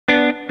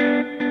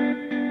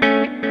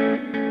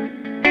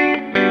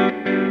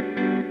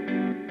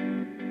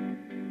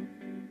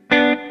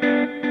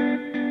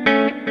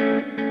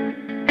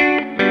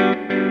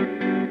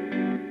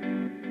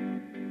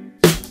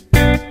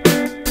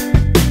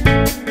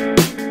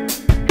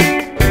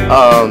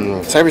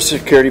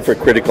Cybersecurity for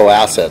critical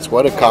assets.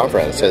 What a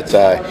conference! It's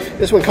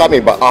this one caught me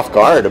off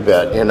guard a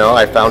bit. You know,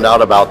 I found out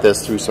about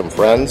this through some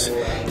friends,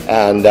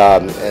 and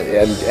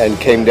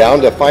came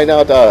down to find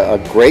out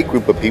a great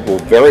group of people,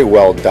 very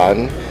well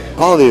done.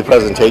 All of the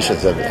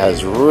presentations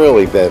has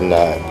really been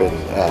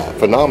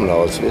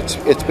phenomenal.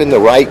 It's been the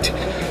right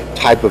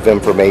type of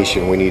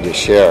information we need to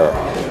share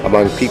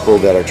among people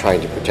that are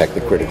trying to protect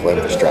the critical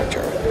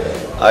infrastructure.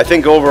 I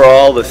think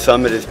overall the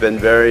summit has been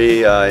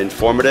very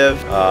informative.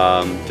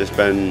 Just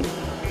been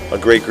a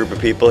great group of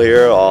people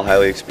here, all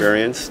highly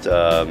experienced.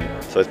 So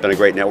it's been a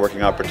great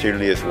networking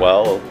opportunity as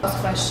well.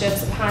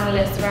 Questions,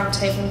 panelists,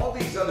 roundtable. All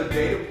these other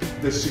data,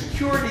 the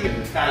security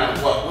and kind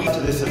of what we to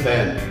this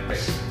event.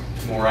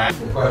 More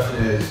active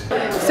question is.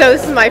 So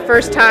this is my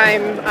first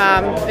time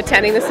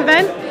attending this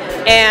event,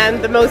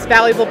 and the most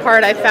valuable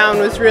part I found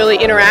was really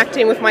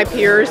interacting with my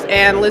peers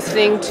and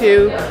listening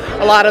to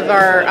a lot of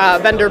our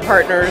vendor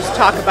partners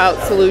talk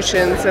about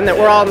solutions, and that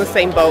we're all in the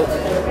same boat.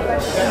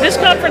 This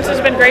conference has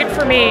been great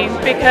for me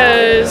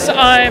because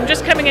I'm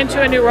just coming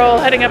into a new role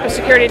heading up a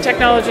security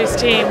technologies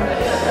team,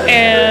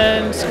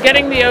 and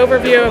getting the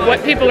overview of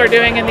what people are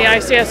doing in the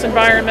ICS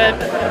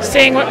environment,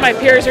 seeing what my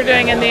peers are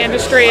doing in the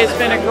industry has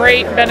been a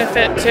great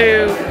benefit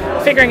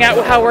to figuring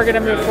out how we're going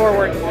to move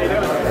forward.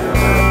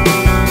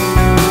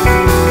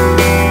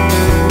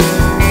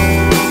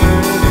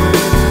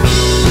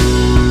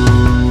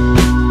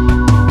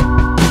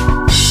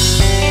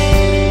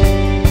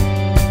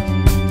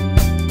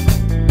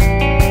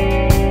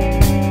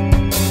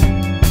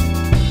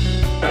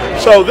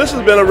 So this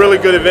has been a really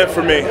good event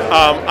for me.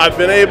 I've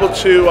been able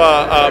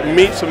to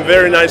meet some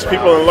very nice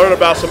people and learn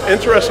about some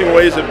interesting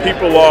ways that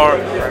people are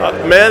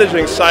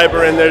managing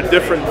cyber in their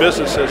different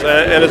businesses,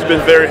 and it's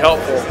been very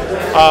helpful.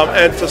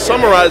 And to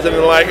summarize it,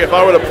 if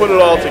I were to put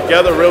it all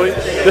together, really,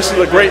 this is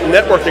a great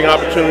networking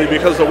opportunity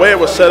because the way it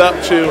was set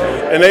up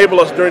to enable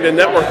us during the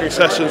networking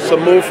sessions to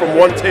move from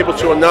one table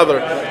to another,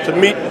 to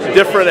meet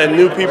different and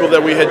new people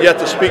that we had yet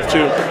to speak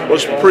to,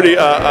 was pretty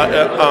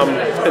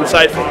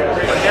insightful.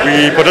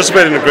 We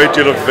participate in a great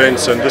deal of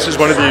events, and this is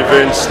one of the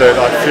events that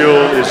I feel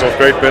is of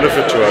great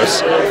benefit to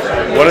us.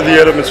 One of the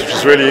elements which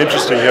is really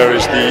interesting here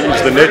is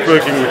the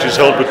networking which is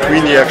held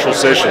between the actual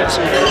sessions,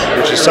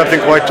 which is something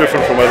quite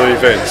different from other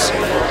events.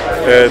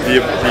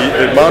 The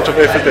amount of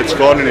effort that's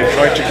gone in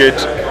trying to get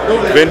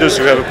vendors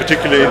who have a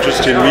particular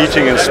interest in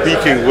meeting and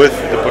speaking with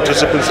the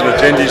participants and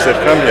attendees that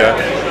come here,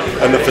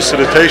 and the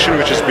facilitation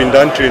which has been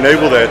done to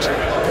enable that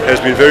has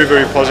been very,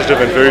 very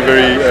positive and very,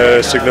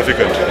 very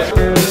significant.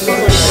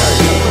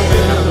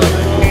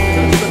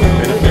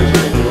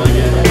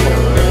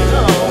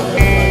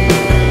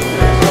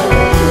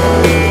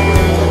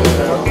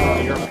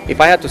 If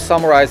I had to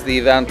summarize the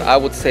event, I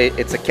would say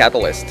it's a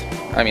catalyst.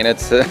 I mean,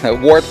 it's a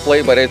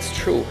wordplay, but it's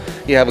true.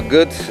 You have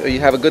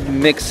a good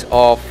mix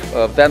of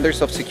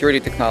vendors of security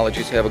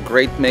technologies. You have a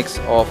great mix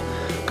of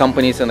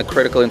companies in the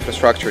critical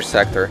infrastructure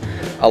sector.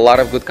 A lot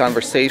of good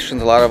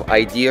conversations, a lot of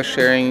idea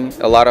sharing,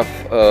 a lot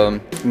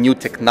of new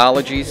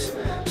technologies.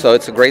 So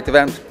it's a great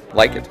event.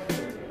 Like it.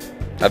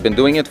 I've been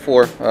doing it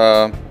for.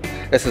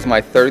 This is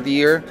my third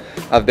year.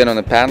 I've been on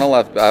a panel.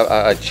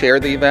 I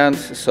chaired the event,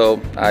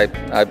 so I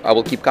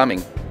will keep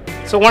coming.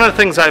 So one of the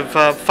things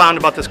I've found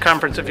about this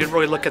conference, if you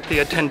really look at the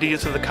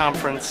attendees of the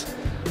conference,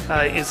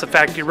 is the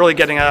fact you're really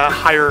getting a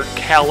higher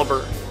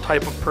caliber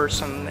type of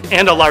person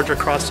and a larger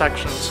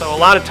cross-section. So a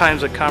lot of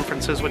times at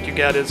conferences what you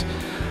get is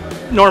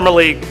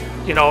normally,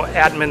 you know,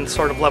 admin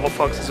sort of level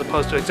folks as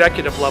opposed to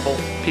executive level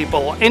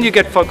people, and you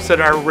get folks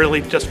that are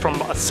really just from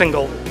a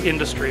single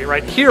industry.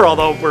 Right here,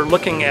 although we're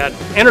looking at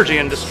energy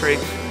industry,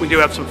 we do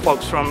have some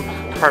folks from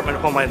Department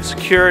of Homeland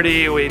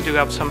Security, we do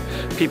have some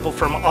people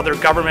from other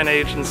government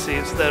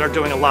agencies that are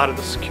doing a lot of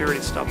the security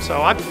stuff.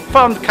 So I've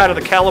found kind of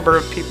the caliber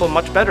of people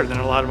much better than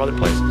a lot of other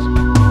places.